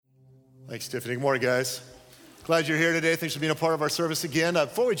Thanks, Tiffany. Good morning, guys. Glad you're here today. Thanks for being a part of our service again.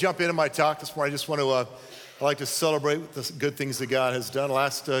 Before we jump into my talk this morning, I just want to, I'd like to celebrate the good things that God has done.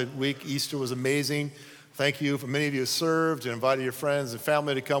 Last week, Easter was amazing. Thank you for many of you who served and invited your friends and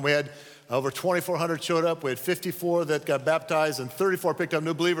family to come. We had over 2,400 showed up. We had 54 that got baptized and 34 picked up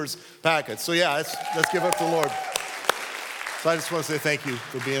new believers packets. So yeah, let's give up to the Lord. So I just want to say thank you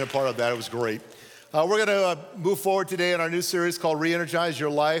for being a part of that. It was great. We're going to move forward today in our new series called Re-Energize Your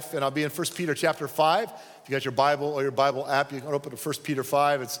Life, and I'll be in 1 Peter chapter 5. If you got your Bible or your Bible app, you can open to 1 Peter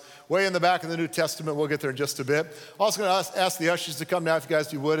 5. It's way in the back of the New Testament. We'll get there in just a bit. Also going to ask the ushers to come now, if you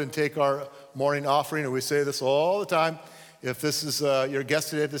guys would, and take our morning offering. And we say this all the time. If this is your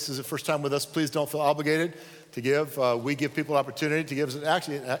guest today, if this is the first time with us, please don't feel obligated to give. We give people an opportunity to give as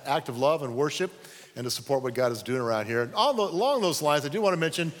actually an act of love and worship and to support what God is doing around here. And along those lines, I do want to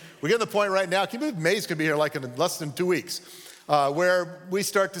mention, we're getting to the point right now, can you believe May's going to be here like in less than 2 weeks, where we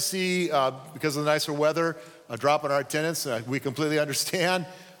start to see, because of the nicer weather, a drop in our attendance. We completely understand,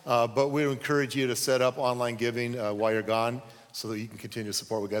 but we encourage you to set up online giving while you're gone so that you can continue to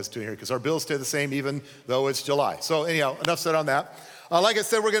support what God's doing here, because our bills stay the same even though it's July. So anyhow, enough said on that. Like I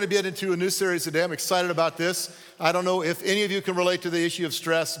said, we're going to get into a new series today. I'm excited about this. I don't know if any of you can relate to the issue of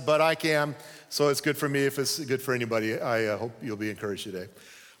stress, but I can. So it's good for me if it's good for anybody. I hope you'll be encouraged today.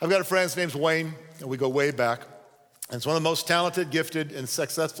 I've got a friend, his name's Wayne, and we go way back. And it's one of the most talented, gifted, and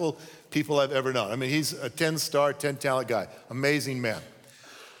successful people I've ever known. I mean, he's a 10-star, 10-talent guy. Amazing man.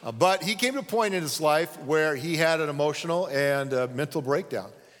 But he came to a point in his life where he had an emotional and mental breakdown.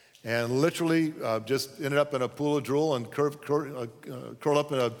 And literally just ended up in a pool of drool and curled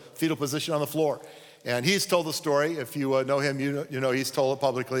up in a fetal position on the floor. And he's told the story. If you know him, you know he's told it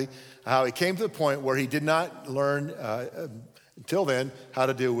publicly, how he came to the point where he did not learn until then how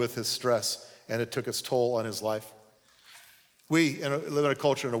to deal with his stress, and it took its toll on his life. We live in a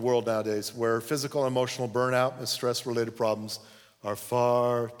culture and a world nowadays where physical and emotional burnout and stress-related problems are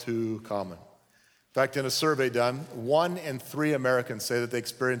far too common. In fact, in a survey done, 1 in 3 Americans say that they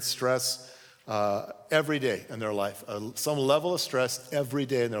experience stress every day in their life, some level of stress every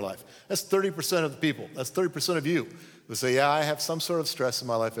day in their life. That's 30% of the people. That's 30% of you who say, yeah, I have some sort of stress in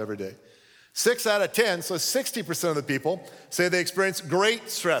my life every day. 6 out of 10, so 60% of the people say they experience great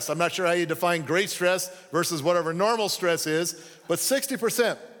stress. I'm not sure how you define great stress versus whatever normal stress is, but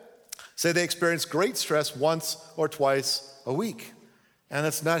 60% say they experience great stress once or twice a week. And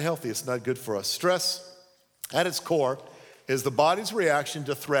that's not healthy. It's not good for us. Stress, at its core, is the body's reaction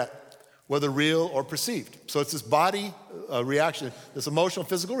to threat, whether real or perceived. So it's this body reaction, this emotional,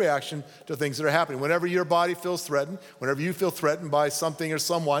 physical reaction to things that are happening. Whenever your body feels threatened, whenever you feel threatened by something or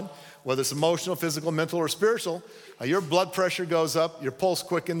someone, whether it's emotional, physical, mental, or spiritual, your blood pressure goes up, your pulse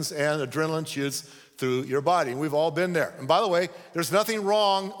quickens, and adrenaline shoots through your body. And we've all been there. And by the way, there's nothing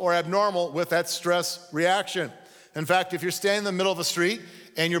wrong or abnormal with that stress reaction. In fact, if you're standing in the middle of the street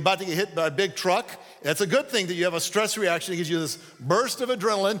and you're about to get hit by a big truck, it's a good thing that you have a stress reaction. It gives you this burst of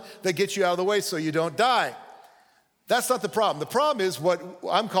adrenaline that gets you out of the way so you don't die. That's not the problem. The problem is what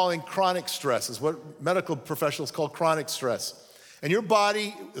I'm calling chronic stress, is what medical professionals call chronic stress. And your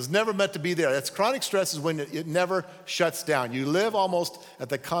body is never meant to be there. That's chronic stress is when it never shuts down. You live almost at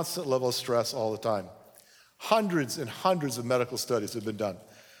the constant level of stress all the time. Hundreds and hundreds of medical studies have been done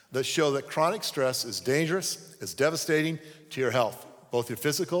that show that chronic stress is dangerous, it's devastating to your health, both your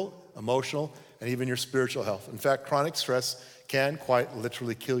physical, emotional, and even your spiritual health. In fact, chronic stress can quite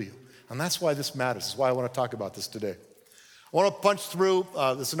literally kill you. And that's why this matters. This is why I want to talk about this today. I want to punch through,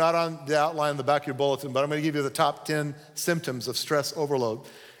 this is not on the outline in the back of your bulletin, but I'm going to give you the top 10 symptoms of stress overload.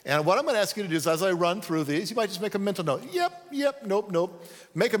 And what I'm going to ask you to do is, as I run through these, you might just make a mental note. Yep, nope.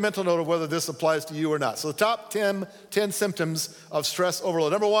 Make a mental note of whether this applies to you or not. So the top 10 symptoms of stress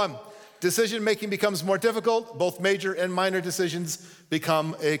overload. Number 1, decision-making becomes more difficult. Both major and minor decisions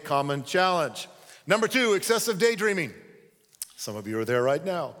become a common challenge. Number 2, excessive daydreaming. Some of you are there right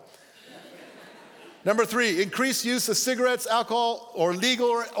now. Number 3, increased use of cigarettes, alcohol, or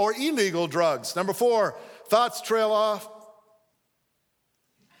legal or illegal drugs. Number 4, thoughts trail off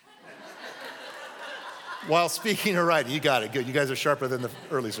while speaking or writing. You got it, good. You guys are sharper than the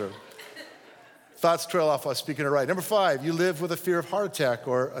early service. Thoughts trail off while speaking or writing. Number 5, you live with a fear of heart attack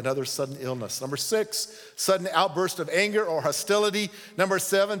or another sudden illness. Number 6, sudden outburst of anger or hostility. Number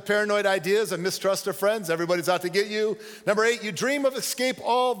 7, paranoid ideas and mistrust of friends. Everybody's out to get you. Number 8, you dream of escape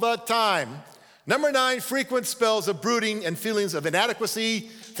all the time. Number 9, frequent spells of brooding and feelings of inadequacy.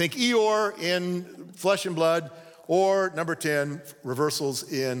 Think Eeyore in Flesh and Blood. Or number 10,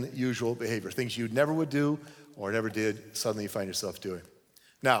 reversals in usual behavior. Things you never would do or never did, suddenly you find yourself doing.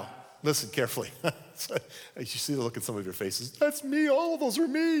 Now, listen carefully. You see the look in some of your faces. That's me, all of those are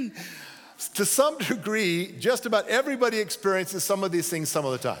me. To some degree, just about everybody experiences some of these things some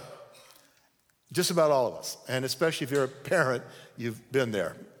of the time. Just about all of us. And especially if you're a parent, you've been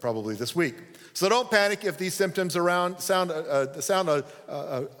there probably this week. So don't panic if these symptoms sound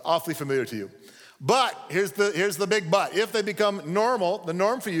awfully familiar to you. But here's the big but. If they become normal, the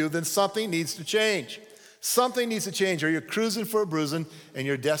norm for you, then something needs to change. Something needs to change, or you're cruising for a bruising and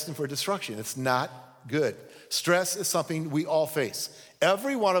you're destined for destruction. It's not good. Stress is something we all face.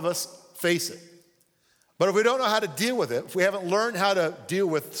 Every one of us face it. But if we don't know how to deal with it, if we haven't learned how to deal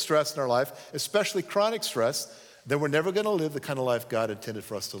with stress in our life, especially chronic stress, then we're never going to live the kind of life God intended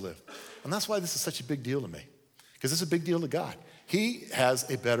for us to live. And that's why this is such a big deal to me, because it's a big deal to God. He has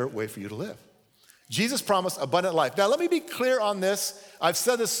a better way for you to live. Jesus promised abundant life. Now, let me be clear on this. I've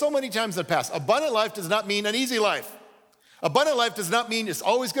said this so many times in the past. Abundant life does not mean an easy life. Abundant life does not mean it's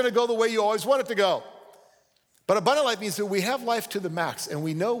always going to go the way you always want it to go. But abundant life means that we have life to the max, and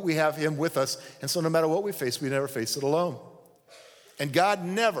we know we have him with us, and so no matter what we face, we never face it alone. And God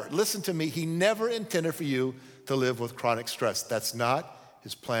never, listen to me, he never intended for you to live with chronic stress. That's not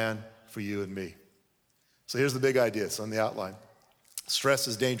his plan for you and me. So here's the big idea. It's on the outline. Stress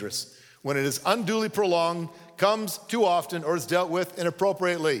is dangerous when it is unduly prolonged, comes too often, or is dealt with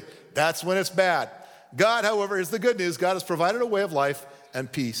inappropriately. That's when it's bad. God, however, is the good news. God has provided a way of life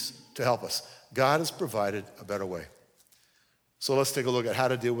and peace to help us. God has provided a better way. So let's take a look at how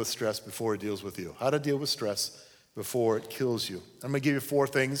to deal with stress before it deals with you. How to deal with stress before it kills you. I'm going to give you 4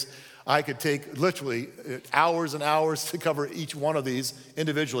 things. I could take literally hours and hours to cover each one of these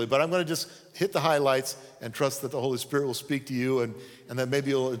individually, but I'm going to just hit the highlights and trust that the Holy Spirit will speak to you and that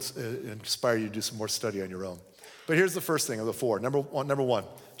maybe it'll inspire you to do some more study on your own. But here's the first thing of the 4. Number one,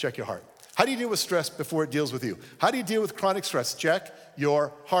 check your heart. How do you deal with stress before it deals with you? How do you deal with chronic stress? Check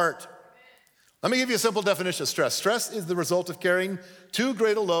your heart. Let me give you a simple definition of stress. Stress is the result of carrying too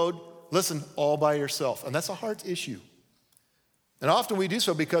great a load, listen, all by yourself. And that's a heart issue. And often we do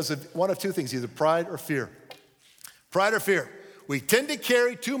so because of one of 2 things, either pride or fear. Pride or fear. We tend to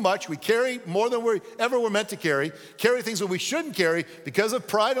carry too much. We carry more than we ever were meant to carry things that we shouldn't carry because of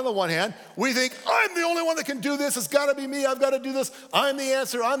pride on the one hand. We think, I'm the only one that can do this. It's got to be me. I've got to do this. I'm the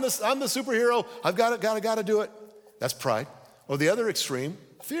answer. I'm the superhero. I've got to do it. That's pride. Or the other extreme,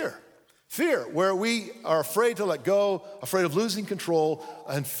 fear. Fear, where we are afraid to let go, afraid of losing control,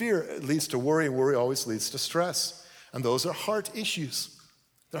 and fear leads to worry, and worry always leads to stress. And those are heart issues.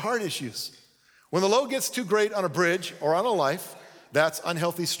 They're heart issues. When the load gets too great on a bridge or on a life, that's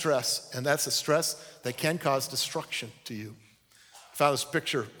unhealthy stress, and that's a stress that can cause destruction to you. I found this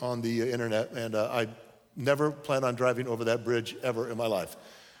picture on the internet, and I never plan on driving over that bridge ever in my life.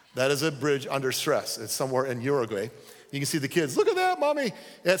 That is a bridge under stress. It's somewhere in Uruguay. You can see the kids, look at that, mommy.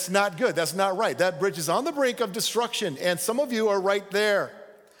 That's not good. That's not right. That bridge is on the brink of destruction, and some of you are right there.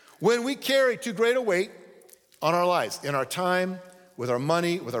 When we carry too great a weight on our lives, in our time, with our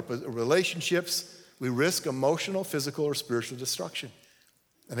money, with our relationships, we risk emotional, physical, or spiritual destruction.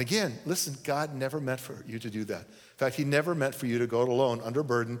 And again, listen, God never meant for you to do that. In fact, he never meant for you to go it alone under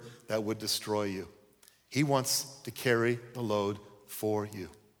burden that would destroy you. He wants to carry the load for you.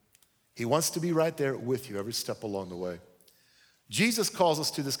 He wants to be right there with you every step along the way. Jesus calls us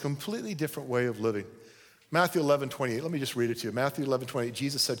to this completely different way of living. Matthew 11:28, let me just read it to you. Matthew 11:28,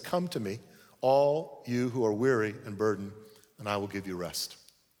 Jesus said, come to me, all you who are weary and burdened, and I will give you rest.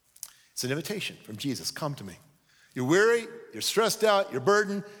 It's an invitation from Jesus, come to me. You're weary, you're stressed out, you're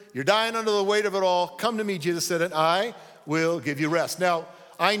burdened, you're dying under the weight of it all. Come to me, Jesus said, and I will give you rest. Now,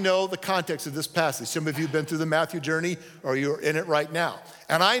 I know the context of this passage. Some of you have been through the Matthew journey or you're in it right now.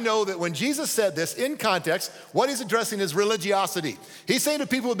 And I know that when Jesus said this in context, what he's addressing is religiosity. He's saying to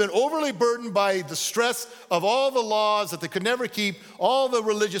people who have been overly burdened by the stress of all the laws that they could never keep, all the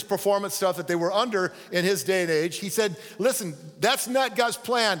religious performance stuff that they were under in his day and age. He said, listen, that's not God's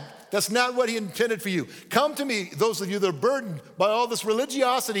plan. That's not what he intended for you. Come to me, those of you that are burdened by all this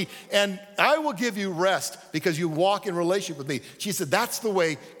religiosity, and I will give you rest because you walk in relationship with me. She said, that's the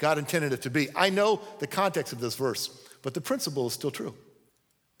way God intended it to be. I know the context of this verse, but the principle is still true.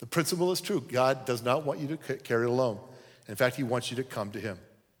 The principle is true. God does not want you to carry it alone. In fact, he wants you to come to him.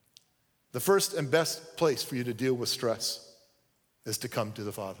 The first and best place for you to deal with stress is to come to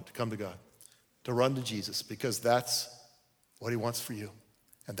the Father, to come to God, to run to Jesus, because that's what he wants for you.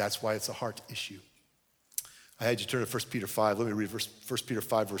 And that's why it's a heart issue. I had you turn to 1 Peter 5. Let me read 1 Peter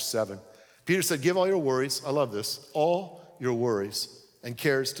 5, verse 7. Peter said, give all your worries, I love this, all your worries and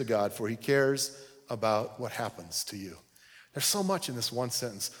cares to God, for he cares about what happens to you. There's so much in this one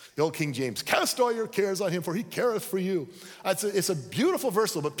sentence. The old King James, cast all your cares on him, for he careth for you. It's a beautiful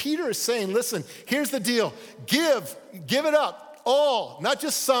verse, but Peter is saying, listen, here's the deal. Give it up. all, not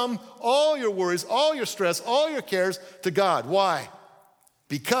just some, all your worries, all your stress, all your cares to God. Why?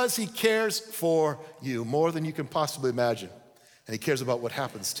 Because he cares for you more than you can possibly imagine. And he cares about what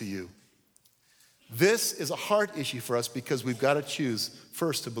happens to you. This is a heart issue for us because we've got to choose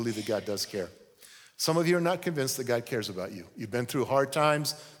first to believe that God does care. Some of you are not convinced that God cares about you. You've been through hard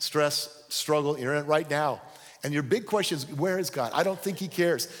times, stress, struggle, you're in it right now. And your big question is, where is God? I don't think he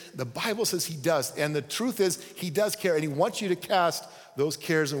cares. The Bible says he does. And the truth is, he does care. And he wants you to cast those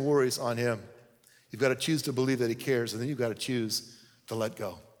cares and worries on him. You've got to choose to believe that he cares. And then you've got to choose to let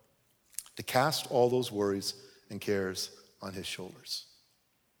go. To cast all those worries and cares on his shoulders.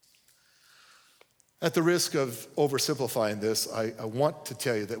 At the risk of oversimplifying this, I want to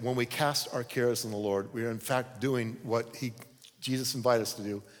tell you that when we cast our cares on the Lord, we are in fact doing what Jesus invited us to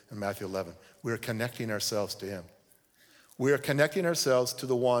do in Matthew 11. We are connecting ourselves to him. We are connecting ourselves to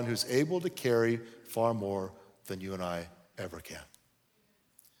the one who's able to carry far more than you and I ever can.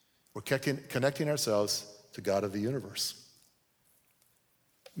 We're connecting ourselves to God of the universe.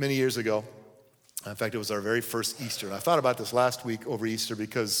 Many years ago, in fact, it was our very first Easter. And I thought about this last week over Easter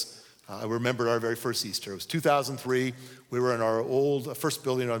because I remembered our very first Easter. It was 2003. We were in our old first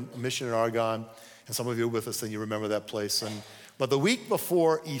building on Mission in Argonne. And some of you were with us, and you remember that place. But the week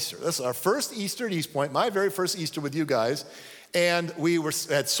before Easter, this is our first Easter at East Point, my very first Easter with you guys. And we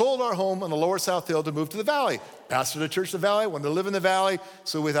had sold our home on the lower South Hill to move to the valley. Pastored a church in the valley, wanted to live in the valley.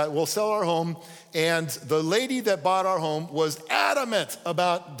 So we thought, we'll sell our home. And the lady that bought our home was adamant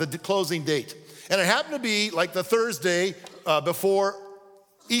about the closing date. And it happened to be like the Thursday before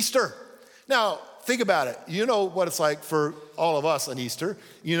Easter. Now, think about it. You know what it's like for all of us on Easter.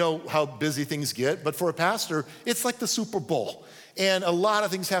 You know how busy things get. But for a pastor, it's like the Super Bowl. And a lot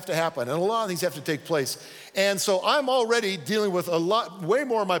of things have to happen. And a lot of things have to take place. And so I'm already dealing with way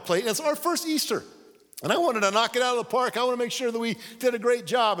more on my plate. And it's our first Easter. And I wanted to knock it out of the park. I want to make sure that we did a great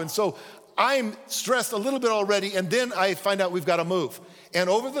job. And so I'm stressed a little bit already. And then I find out we've got to move. And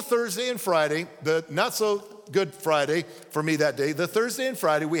over the Thursday and Friday, the not so good Friday for me that day, the Thursday and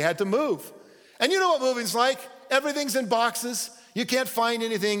Friday, we had to move. And you know what moving's like? Everything's in boxes. You can't find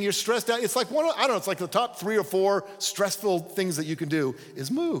anything. You're stressed out. It's like it's like the top 3 or 4 stressful things that you can do is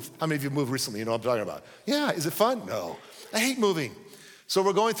move. How many of you moved recently? You know what I'm talking about. Yeah, is it fun? No. I hate moving. So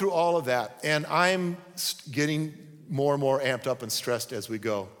we're going through all of that. And I'm getting more and more amped up and stressed as we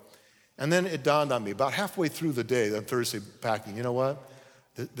go. And then it dawned on me about halfway through the day, on Thursday packing, you know what?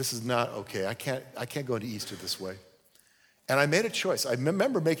 This is not okay. I can't go into Easter this way. And I made a choice. I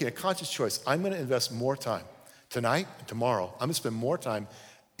remember making a conscious choice. I'm going to invest more time tonight and tomorrow. I'm going to spend more time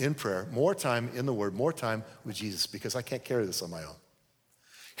in prayer, more time in the Word, more time with Jesus because I can't carry this on my own.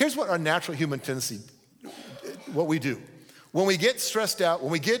 Here's what our natural human tendency, what we do. When we get stressed out,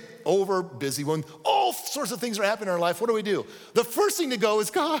 when we get over busy, when all sorts of things are happening in our life, what do? The first thing to go is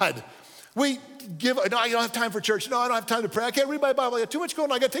God. We no, I don't have time for church. No, I don't have time to pray. I can't read my Bible. I got too much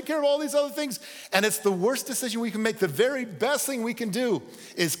going on. I got to take care of all these other things. And it's the worst decision we can make. The very best thing we can do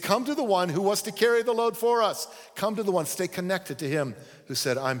is come to the one who wants to carry the load for us. Come to the one, stay connected to him who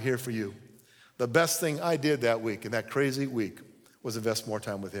said, I'm here for you. The best thing I did that week, in that crazy week, was invest more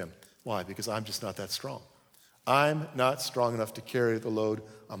time with him. Why? Because I'm just not that strong. I'm not strong enough to carry the load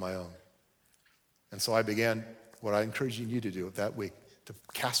on my own. And so I began what I'm encouraging you to do that week. To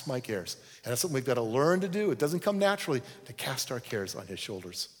cast my cares. And that's something we've got to learn to do. It doesn't come naturally to cast our cares on his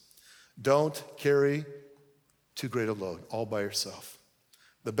shoulders. Don't carry too great a load all by yourself.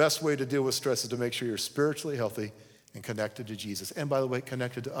 The best way to deal with stress is to make sure you're spiritually healthy and connected to Jesus. And by the way,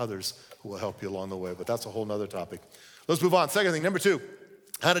 connected to others who will help you along the way. But that's a whole nother topic. Let's move on. Second thing, number 2,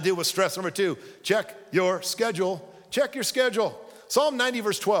 how to deal with stress. Number 2, check your schedule. Check your schedule. Psalm 90,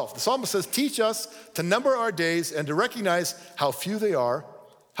 verse 12, the psalmist says, teach us to number our days and to recognize how few they are.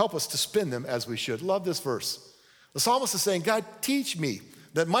 Help us to spend them as we should. Love this verse. The psalmist is saying, God, teach me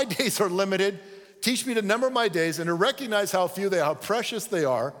that my days are limited. Teach me to number my days and to recognize how few they are, how precious they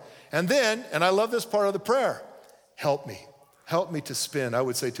are. And then, and I love this part of the prayer, help me. Help me to spend, I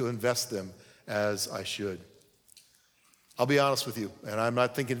would say to invest them as I should. I'll be honest with you, and I'm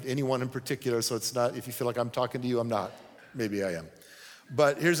not thinking of anyone in particular, so it's not, if you feel like I'm talking to you, I'm not. Maybe I am.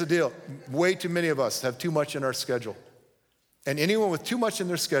 But here's the deal. Way too many of us have too much in our schedule. And anyone with too much in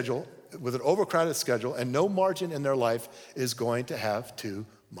their schedule, with an overcrowded schedule and no margin in their life is going to have too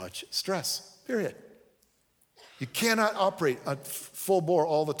much stress, period. You cannot operate at full bore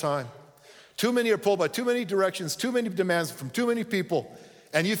all the time. Too many are pulled by too many directions, too many demands from too many people.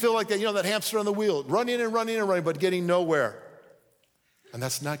 And you feel like that hamster on the wheel, running and running and running, but getting nowhere. And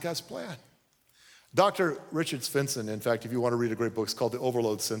that's not God's plan. Dr. Richard Svensson, in fact, if you want to read a great book, it's called The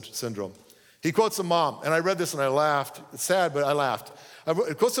Overload Syndrome. He quotes a mom, and I read this and I laughed. It's sad, but I laughed.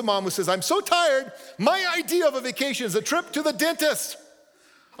 He quotes a mom who says, "I'm so tired. My idea of a vacation is a trip to the dentist.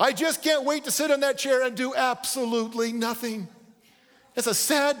 I just can't wait to sit in that chair and do absolutely nothing." It's a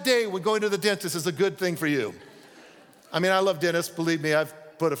sad day when going to the dentist is a good thing for you. I mean, I love dentists. Believe me, I've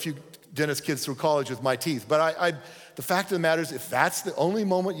put a few dentist kids through college with my teeth. But the fact of the matter is, if that's the only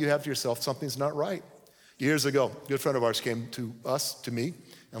moment you have to yourself, something's not right. Years ago, a good friend of ours came to me,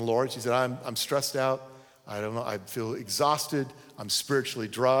 and Laura. She said, I'm stressed out. I don't know, I feel exhausted. I'm spiritually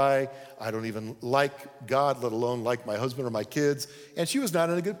dry. I don't even like God, let alone like my husband or my kids. And she was not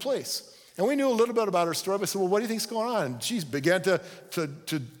in a good place. And we knew a little bit about her story. I said, well, what do you think's going on? And she began to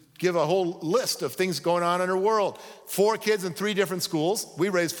give a whole list of things going on in her world. 4 kids in 3 different schools. We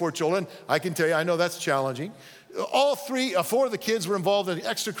raised 4 children. I can tell you, I know that's challenging. All 4 of the kids were involved in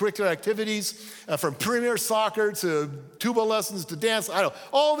extracurricular activities, from premier soccer to tuba lessons to dance. I don't know,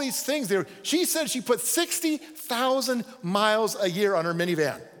 all these things. She said she put 60,000 miles a year on her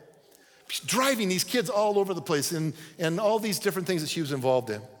minivan. She's driving these kids all over the place and all these different things that she was involved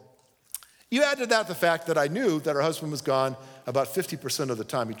in. You add to that the fact that I knew that her husband was gone about 50% of the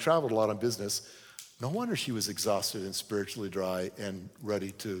time. He traveled a lot on business. No wonder she was exhausted and spiritually dry and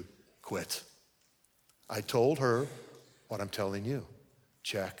ready to quit. I told her what I'm telling you.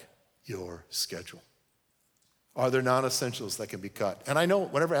 Check your schedule. Are there non-essentials that can be cut? And I know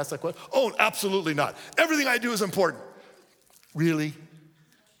whenever I ask that question, oh, absolutely not. Everything I do is important. Really?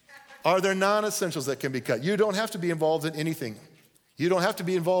 Are there non-essentials that can be cut? You don't have to be involved in anything. You don't have to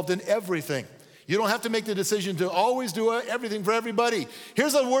be involved in everything. You don't have to make the decision to always do everything for everybody.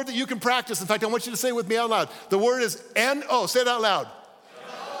 Here's a word that you can practice. In fact, I want you to say it with me out loud. The word is N-O. Say it out loud. No.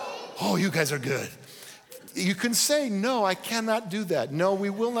 Oh, you guys are good. You can say, no, I cannot do that. No, we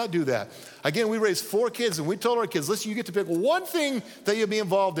will not do that. Again, we raised 4 kids, and we told our kids, listen, you get to pick one thing that you'll be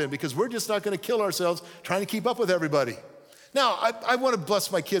involved in, because we're just not going to kill ourselves trying to keep up with everybody. Now, I want to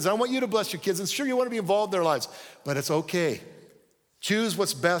bless my kids. I want you to bless your kids, and sure, you want to be involved in their lives, but it's okay. Choose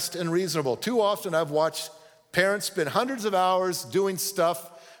what's best and reasonable. Too often, I've watched parents spend hundreds of hours doing stuff,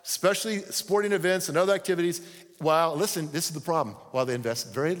 especially sporting events and other activities, while, listen, this is the problem, while they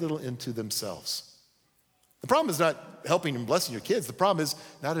invest very little into themselves. The problem is not helping and blessing your kids. The problem is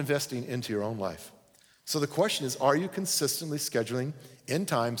not investing into your own life. So the question is, are you consistently scheduling in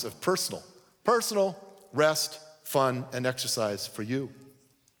times of personal rest, fun, and exercise for you?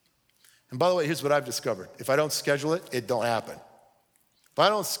 And by the way, here's what I've discovered. If I don't schedule it, it don't happen. If I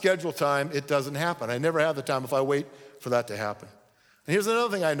don't schedule time, it doesn't happen. I never have the time if I wait for that to happen. And here's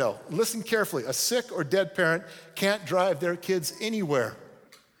another thing I know. Listen carefully. A sick or dead parent can't drive their kids anywhere.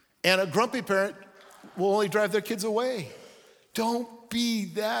 And a grumpy parent will only drive their kids away. Don't be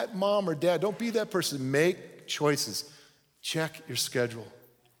that mom or dad. Don't be that person. Make choices. Check your schedule.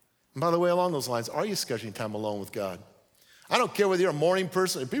 And by the way, along those lines, are you scheduling time alone with God? I don't care whether you're a morning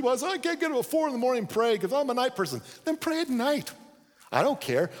person. People say, I can't get up at 4 in the morning and pray because I'm a night person. Then pray at night. I don't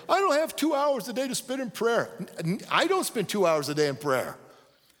care. I don't have 2 hours a day to spend in prayer. I don't spend 2 hours a day in prayer.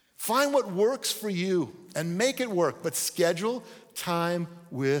 Find what works for you and make it work, but schedule time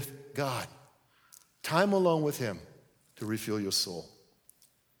with God. Time alone with Him to refuel your soul.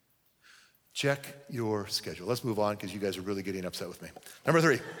 Check your schedule. Let's move on because you guys are really getting upset with me. Number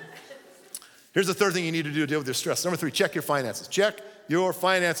 3. Here's the third thing you need to do to deal with your stress. Number 3, check your finances. Check your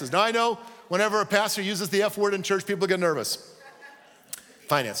finances. Now I know whenever a pastor uses the F word in church, people get nervous.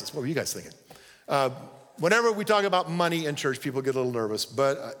 Finances. What were you guys thinking? Whenever we talk about money in church, people get a little nervous.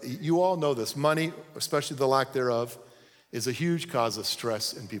 But you all know this. Money, especially the lack thereof, is a huge cause of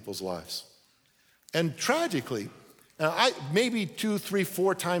stress in people's lives. And tragically, maybe 2, 3,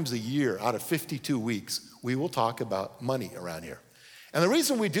 4 times a year out of 52 weeks, we will talk about money around here. And the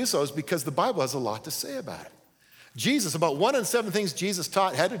reason we do so is because the Bible has a lot to say about it. Jesus, about 1 in 7 things Jesus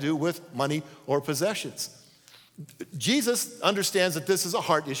taught had to do with money or possessions. Jesus understands that this is a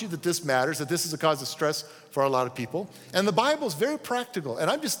heart issue, that this matters, that this is a cause of stress for a lot of people. And the Bible is very practical.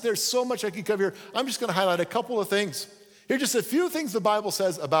 And there's so much I could cover here. I'm just going to highlight a couple of things. Here are just a few things the Bible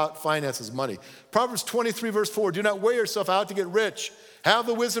says about finances, money. Proverbs 23, verse 4, do not wear yourself out to get rich. Have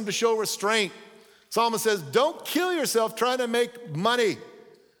the wisdom to show restraint. Solomon says, don't kill yourself trying to make money.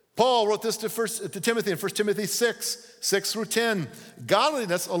 Paul wrote this to Timothy in 1 Timothy 6 through 10.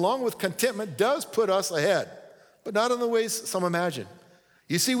 Godliness, along with contentment, does put us ahead, but not in the ways some imagine.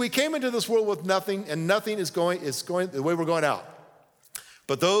 You see, we came into this world with nothing, and nothing is going the way we're going out.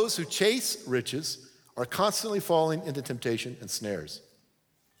 But those who chase riches are constantly falling into temptation and snares.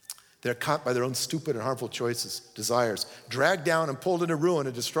 They're caught by their own stupid and harmful choices, desires, dragged down and pulled into ruin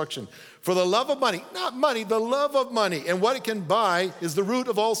and destruction. For the love of money, not money, the love of money, and what it can buy is the root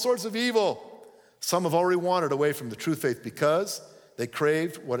of all sorts of evil. Some have already wandered away from the true faith because they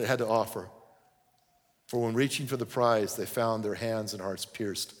craved what it had to offer. For when reaching for the prize, they found their hands and hearts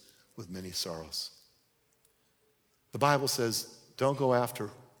pierced with many sorrows. The Bible says, don't go after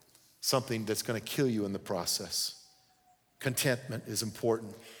something that's going to kill you in the process. Contentment is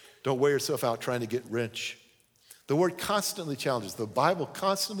important. Don't wear yourself out trying to get rich. The word constantly challenges. The Bible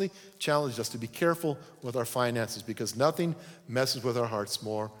constantly challenges us to be careful with our finances because nothing messes with our hearts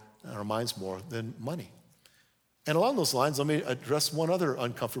more and our minds more than money. And along those lines, let me address one other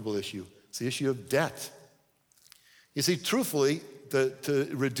uncomfortable issue. It's the issue of debt. You see, truthfully, to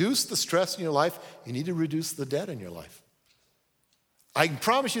reduce the stress in your life, you need to reduce the debt in your life. I can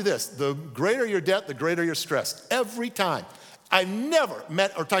promise you this, the greater your debt, the greater your stress. Every time. I've never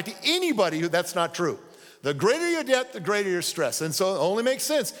met or talked to anybody who that's not true. The greater your debt, the greater your stress. And so it only makes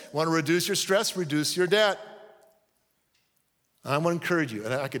sense. You want to reduce your stress, reduce your debt. I want to encourage you,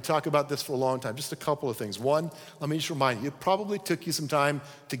 and I could talk about this for a long time, just a couple of things. One, let me just remind you, it probably took you some time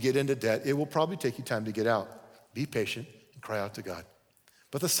to get into debt. It will probably take you time to get out. Be patient and cry out to God.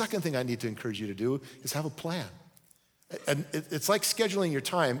 But the second thing I need to encourage you to do is have a plan. And it's like scheduling your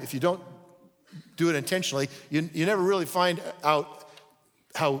time. If you don't do it intentionally, you never really find out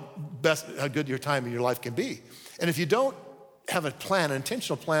how good your time in your life can be. And if you don't have a plan, an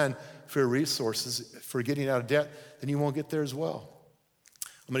intentional plan for your resources, for getting out of debt, then you won't get there as well.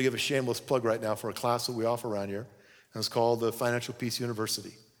 I'm going to give a shameless plug right now for a class that we offer around here, and it's called the Financial Peace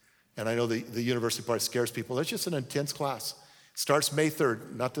University. And I know the university part scares people. That's just an intense class. It starts May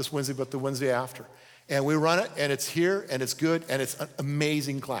 3rd, not this Wednesday, but the Wednesday after. And we run it, and it's here, and it's good, and it's an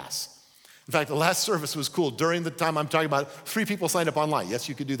amazing class. In fact, the last service was cool. During the time I'm talking about, 3 people signed up online. Yes,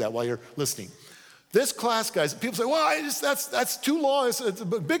 you could do that while you're listening. This class, guys, people say, well, that's too long. It's a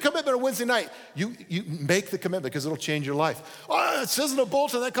big commitment on Wednesday night. You make the commitment because it'll change your life. Oh, it says in a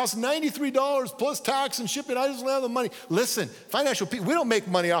bulletin that costs $93 plus tax and shipping. I just don't have the money. Listen, financial peace, we don't make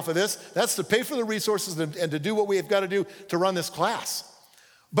money off of this. That's to pay for the resources and to do what we've got to do to run this class.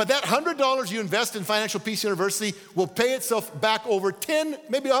 But that $100 you invest in Financial Peace University will pay itself back over 10,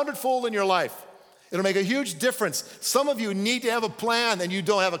 maybe 100-fold in your life. It'll make a huge difference. Some of you need to have a plan and you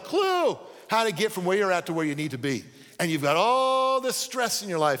don't have a clue how to get from where you're at to where you need to be. And you've got all this stress in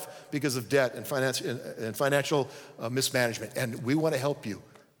your life because of debt and financial mismanagement. And we want to help you.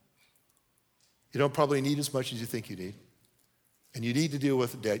 You don't probably need as much as you think you need. And you need to deal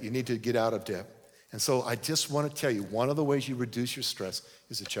with debt. You need to get out of debt. And so I just want to tell you, one of the ways you reduce your stress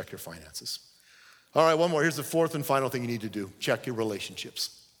is to check your finances. All right, one more. Here's the fourth and final thing you need to do. Check your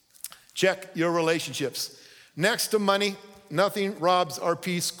relationships. Check your relationships. Next to money, nothing robs our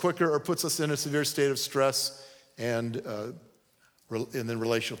peace quicker or puts us in a severe state of stress and then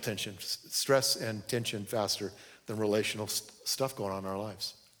relational tension. Stress and tension faster than relational stuff going on in our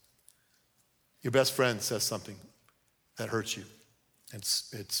lives. Your best friend says something that hurts you, and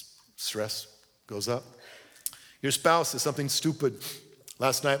it's stress goes up. Your spouse says something stupid.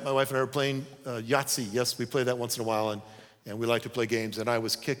 Last night, my wife and I were playing Yahtzee. Yes, we play that once in a while, and we like to play games, and I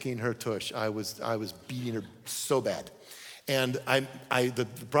was kicking her tush. I was beating her so bad. And the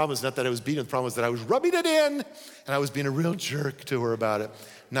problem is not that I was beating her, the problem was that I was rubbing it in, and I was being a real jerk to her about it.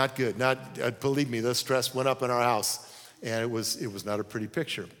 Not good. Believe me, the stress went up in our house, and it was not a pretty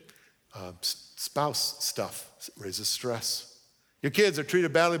picture. Spouse stuff raises stress. Your kids are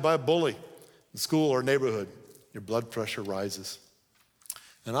treated badly by a bully in school or neighborhood. Your blood pressure rises.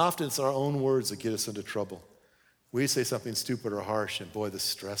 And often it's our own words that get us into trouble. We say something stupid or harsh, and boy, the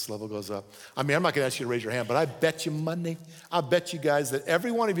stress level goes up. I mean, I'm not going to ask you to raise your hand, but I bet you money, I bet you guys that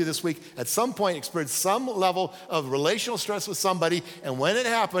every one of you this week at some point experienced some level of relational stress with somebody, and when it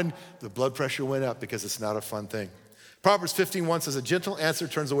happened, the blood pressure went up because it's not a fun thing. Proverbs 15:1 says, a gentle answer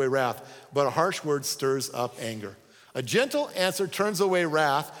turns away wrath, but a harsh word stirs up anger. A gentle answer turns away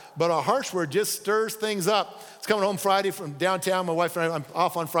wrath, but a harsh word just stirs things up. I was coming home Friday from downtown. My wife and I, I'm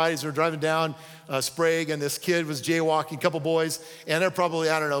off on Fridays. We're driving down Sprague, and this kid was jaywalking, a couple boys, and they're probably,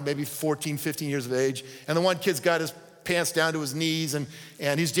 I don't know, maybe 14, 15 years of age. And the one kid's got his pants down to his knees, and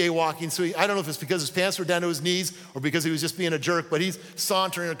he's jaywalking. So I don't know if it's because his pants were down to his knees or because he was just being a jerk, but he's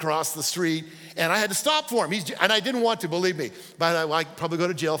sauntering across the street. And I had to stop for him. And I didn't want to, believe me. But I'd probably go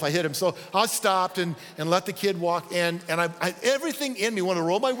to jail if I hit him. So I stopped and let the kid walk. And everything in me wanted to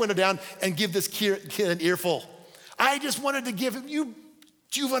roll my window down and give this kid an earful. I just wanted to give him, you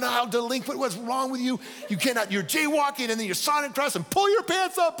juvenile delinquent, what's wrong with you? You're jaywalking and then you're sauntering across and pull your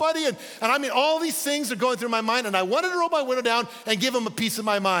pants up, buddy. And I mean, all these things are going through my mind, and I wanted to roll my window down and give him a piece of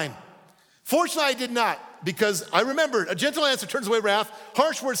my mind. Fortunately, I did not, because I remembered a gentle answer turns away wrath,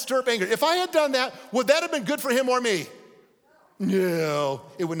 harsh words stir up anger. If I had done that, would that have been good for him or me? No,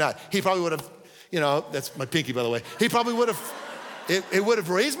 it would not. He probably would have That's my pinky, by the way. He probably would have, it would have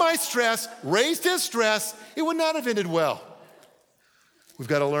raised my stress, raised his stress. It would not have ended well. We've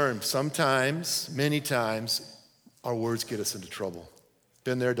got to learn sometimes, many times, our words get us into trouble.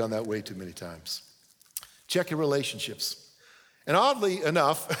 Been there, done that way too many times. Check your relationships. And oddly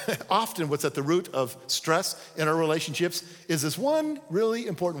enough, often what's at the root of stress in our relationships is this one really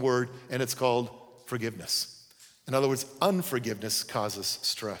important word, and it's called forgiveness. In other words, unforgiveness causes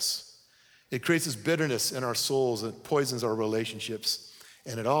stress. It creates this bitterness in our souls and poisons our relationships.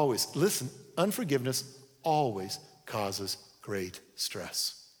 And it always, listen, unforgiveness always causes great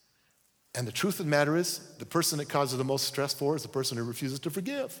stress. And the truth of the matter is, the person that causes the most stress for is the person who refuses to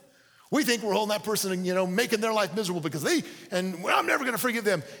forgive. We think we're holding that person and, making their life miserable because I'm never gonna forgive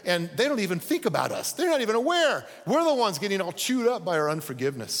them. And they don't even think about us. They're not even aware. We're the ones getting all chewed up by our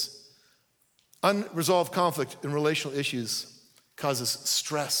unforgiveness. Unresolved conflict in relational issues causes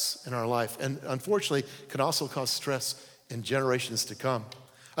stress in our life, and unfortunately can also cause stress in generations to come.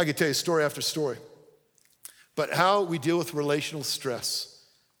 I could tell you story after story. But how we deal with relational stress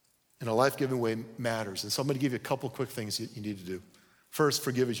in a life-giving way matters. And so I'm going to give you a couple quick things you need to do. First,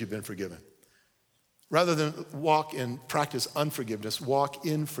 forgive as you've been forgiven. Rather than walk and practice unforgiveness, walk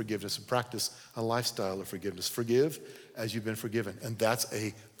in forgiveness and practice a lifestyle of forgiveness. Forgive as you've been forgiven. And that's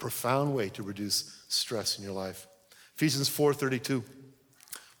a profound way to reduce stress in your life. Ephesians 4:32,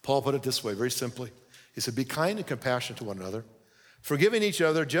 Paul put it this way, very simply. He said, be kind and compassionate to one another, forgiving each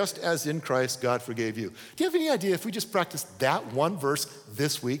other just as in Christ God forgave you. Do you have any idea if we just practiced that one verse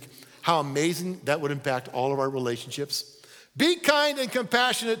this week, how amazing that would impact all of our relationships? Be kind and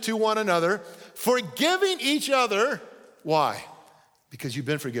compassionate to one another, forgiving each other. Why? Because you've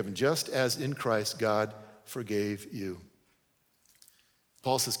been forgiven, just as in Christ God forgave you.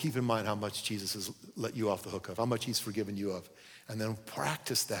 Paul says, keep in mind how much Jesus has let you off the hook of, how much he's forgiven you of. And then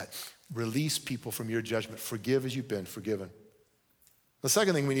practice that. Release people from your judgment. Forgive as you've been forgiven. The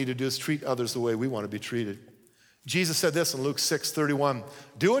second thing we need to do is treat others the way we want to be treated. Jesus said this in Luke 6:31,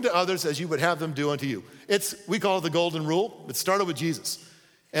 do unto others as you would have them do unto you. We call it the golden rule. It started with Jesus.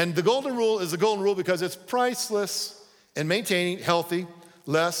 And the golden rule is the golden rule because it's priceless in maintaining healthy,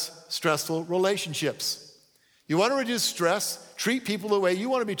 less stressful relationships. You want to reduce stress? Treat people the way you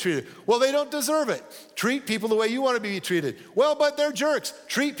want to be treated. Well, they don't deserve it. Treat people the way you want to be treated. Well, but they're jerks.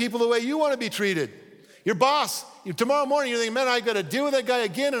 Treat people the way you want to be treated. Your boss, tomorrow morning you're thinking, man, I got to deal with that guy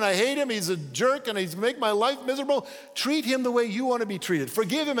again and I hate him. He's a jerk and he's making my life miserable. Treat him the way you want to be treated.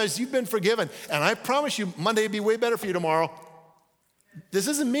 Forgive him as you've been forgiven. And I promise you, Monday will be way better for you tomorrow. This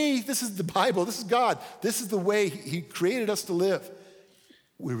isn't me. This is the Bible. This is God. This is the way he created us to live.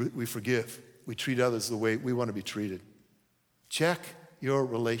 We forgive. We treat others the way we want to be treated. Check your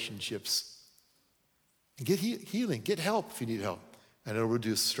relationships. And get healing. Get help if you need help. And it'll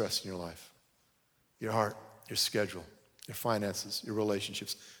reduce stress in your life. Your heart, your schedule, your finances, your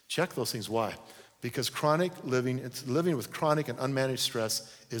relationships. Check those things. Why? Because living with chronic and unmanaged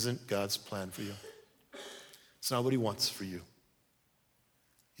stress isn't God's plan for you. It's not what he wants for you.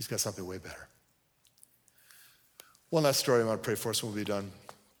 He's got something way better. One last story I want to pray for us when we'll be done.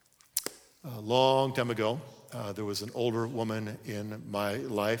 A long time ago, there was an older woman in my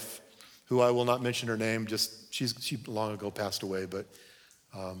life who I will not mention her name. She long ago passed away, but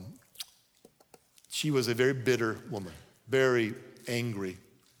she was a very bitter woman, very angry.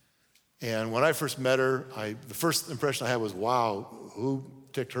 And when I first met her, the first impression I had was, wow, who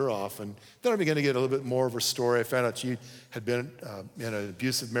ticked her off? And then I began to get a little bit more of her story. I found out she had been in an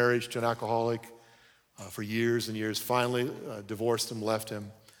abusive marriage to an alcoholic for years and years, finally divorced him, left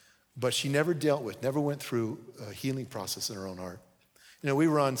him. But she never went through a healing process in her own heart.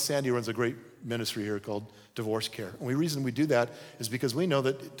 Sandy runs a great ministry here called Divorce Care. And the reason we do that is because we know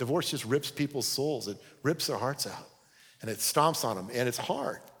that divorce just rips people's souls. It rips their hearts out. And it stomps on them. And it's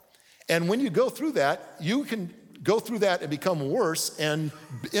hard. And when you go through that, you can go through that and become worse and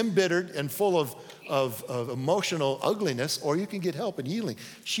embittered and full of emotional ugliness, or you can get help and healing.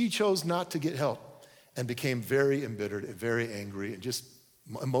 She chose not to get help and became very embittered and very angry and just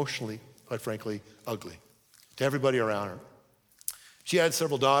emotionally, quite frankly, ugly to everybody around her. She had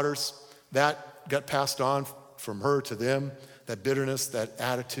several daughters. That got passed on from her to them, that bitterness, that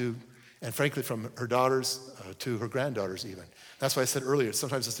attitude, and frankly from her daughters to her granddaughters even. That's why I said earlier,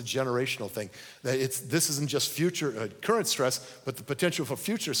 sometimes it's a generational thing. That this isn't just current stress, but the potential for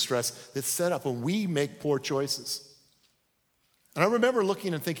future stress that's set up when we make poor choices. And I remember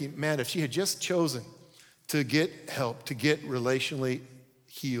looking and thinking, man, if she had just chosen to get help, to get relationally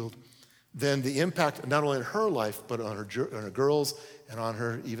healed, then the impact not only on her life, but on her girls and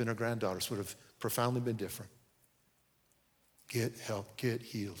on even her granddaughters would have profoundly been different. Get help, get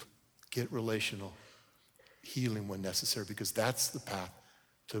healed, Get relational, healing when necessary, because that's the path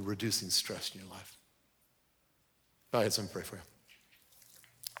to reducing stress in your life. Bow your heads and pray for you.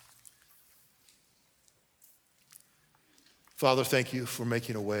 Father, thank you for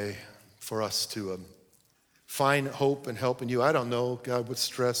making a way for us to find hope and help in you. I don't know, God, what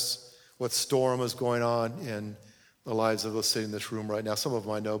stress, what storm is going on in the lives of those sitting in this room right now. Some of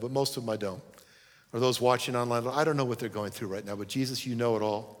them I know, but most of them I don't. Or those watching online, I don't know what they're going through right now, but Jesus, you know it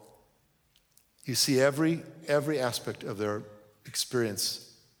all. You see every aspect of their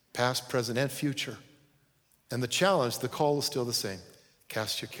experience, past, present, and future. And the challenge, the call is still the same.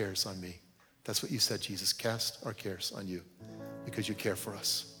 Cast your cares on me. That's what you said, Jesus. Cast our cares on you because you care for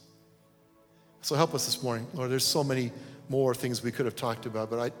us. So help us this morning. Lord, there's so many more things we could have talked about,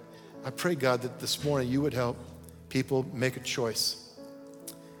 but I pray, God, that this morning you would help people make a choice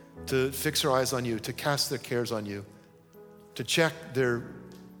to fix their eyes on you, to cast their cares on you, to check their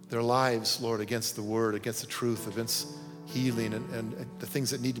lives, Lord, against the word, against the truth, against healing and the things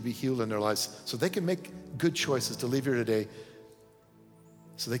that need to be healed in their lives, so they can make good choices to leave here today,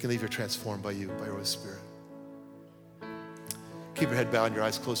 so they can leave here transformed by you, by your Holy Spirit. Keep your head bowed and your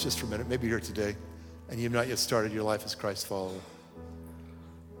eyes closed just for a minute. Maybe you're here today and you've not yet started your life as Christ follower.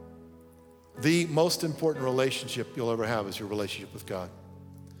 The most important relationship you'll ever have is your relationship with God.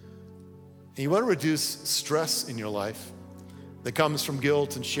 And you want to reduce stress in your life that comes from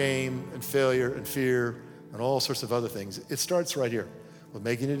guilt and shame and failure and fear and all sorts of other things. It starts right here with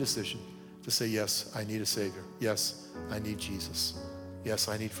making a decision to say, yes, I need a Savior. Yes, I need Jesus. Yes,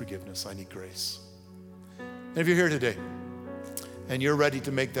 I need forgiveness. I need grace. And if you're here today and you're ready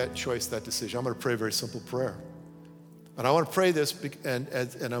to make that choice, that decision, I'm going to pray a very simple prayer. And I want to pray this, and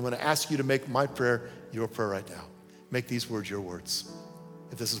I'm going to ask you to make my prayer your prayer right now. Make these words your words.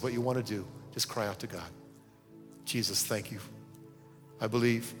 If this is what you want to do, just cry out to God. Jesus, thank you. I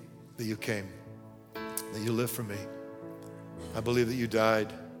believe that you came, that you lived for me. I believe that you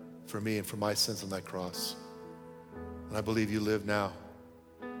died for me and for my sins on that cross. And I believe you live now.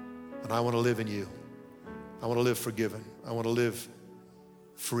 And I want to live in you. I want to live forgiven. I want to live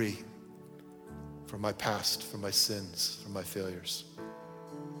free from my past, from my sins, from my failures.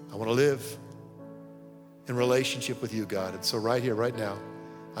 I want to live in relationship with you, God. And so right here, right now,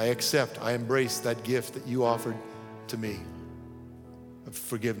 I I embrace that gift that you offered to me of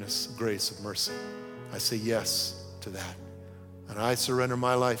forgiveness, of grace, of mercy. I say yes to that. And I surrender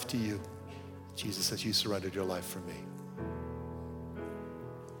my life to you, Jesus, as you surrendered your life for me.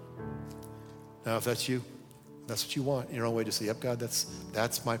 Now, if that's you, that's what you want in your own way, to say, yep, God,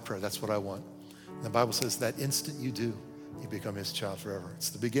 that's my prayer. That's what I want. And the Bible says that instant you do, you become his child forever. It's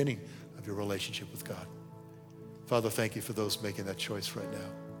the beginning of your relationship with God. Father, thank you for those making that choice right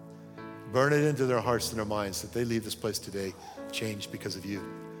now. Burn it into their hearts and their minds that they leave this place today changed because of you.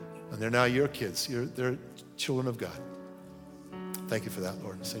 And they're now your kids. They're children of God. Thank you for that,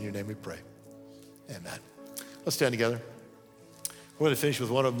 Lord. It's in your name we pray. Amen. Let's stand together. We're going to finish with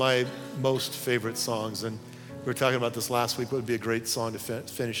one of my most favorite songs. And we were talking about this last week. What would be a great song to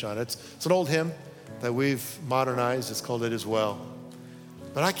finish on? It's an old hymn that we've modernized. It's called It Is Well.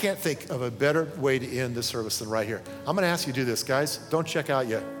 But I can't think of a better way to end this service than right here. I'm going to ask you to do this, guys. Don't check out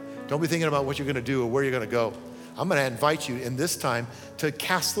yet. Don't be thinking about what you're going to do or where you're going to go. I'm going to invite you in this time to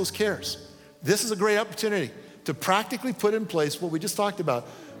cast those cares. This is a great opportunity to practically put in place what we just talked about.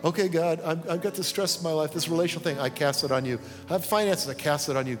 Okay, God, I've got this stress in my life, this relational thing, I cast it on you. I have finances, I cast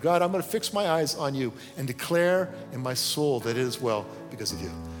it on you. God, I'm going to fix my eyes on you and declare in my soul that it is well because of you.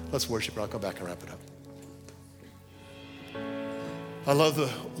 Let's worship and I'll come back and wrap it up. I love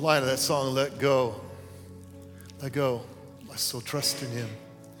the line of that song, let go. Let go. My soul trust in him.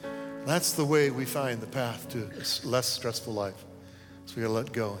 That's the way we find the path to a less stressful life. So we gotta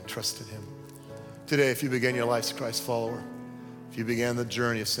let go and trust in him. Today, if you began your life as a Christ follower, if you began the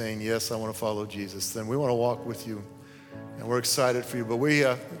journey of saying, yes, I want to follow Jesus, then we want to walk with you. And we're excited for you. But we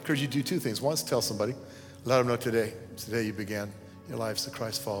encourage you to do two things. One is tell somebody. Let them know today you began your life as a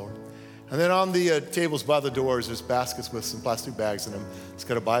Christ follower. And then on the tables by the doors, there's baskets with some plastic bags in them. It's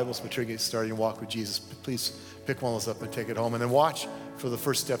got a Bible, some material to get started and walk with Jesus. Please pick one of those up and take it home. And then watch for the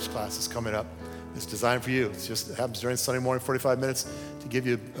First Steps classes coming up. It's designed for you. It happens during Sunday morning, 45 minutes to give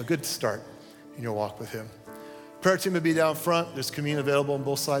you a good start in your walk with him. Prayer team will be down front. There's communion available on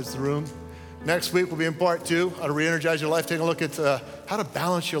both sides of the room. Next week, we'll be in part 2, how to re-energize your life, taking a look at how to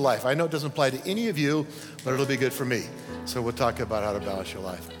balance your life. I know it doesn't apply to any of you, but it'll be good for me. So we'll talk about how to balance your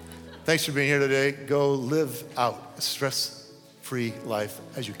life. Thanks for being here today. Go live out a stress-free life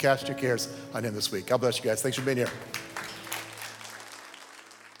as you cast your cares on him this week. God bless you guys. Thanks for being here.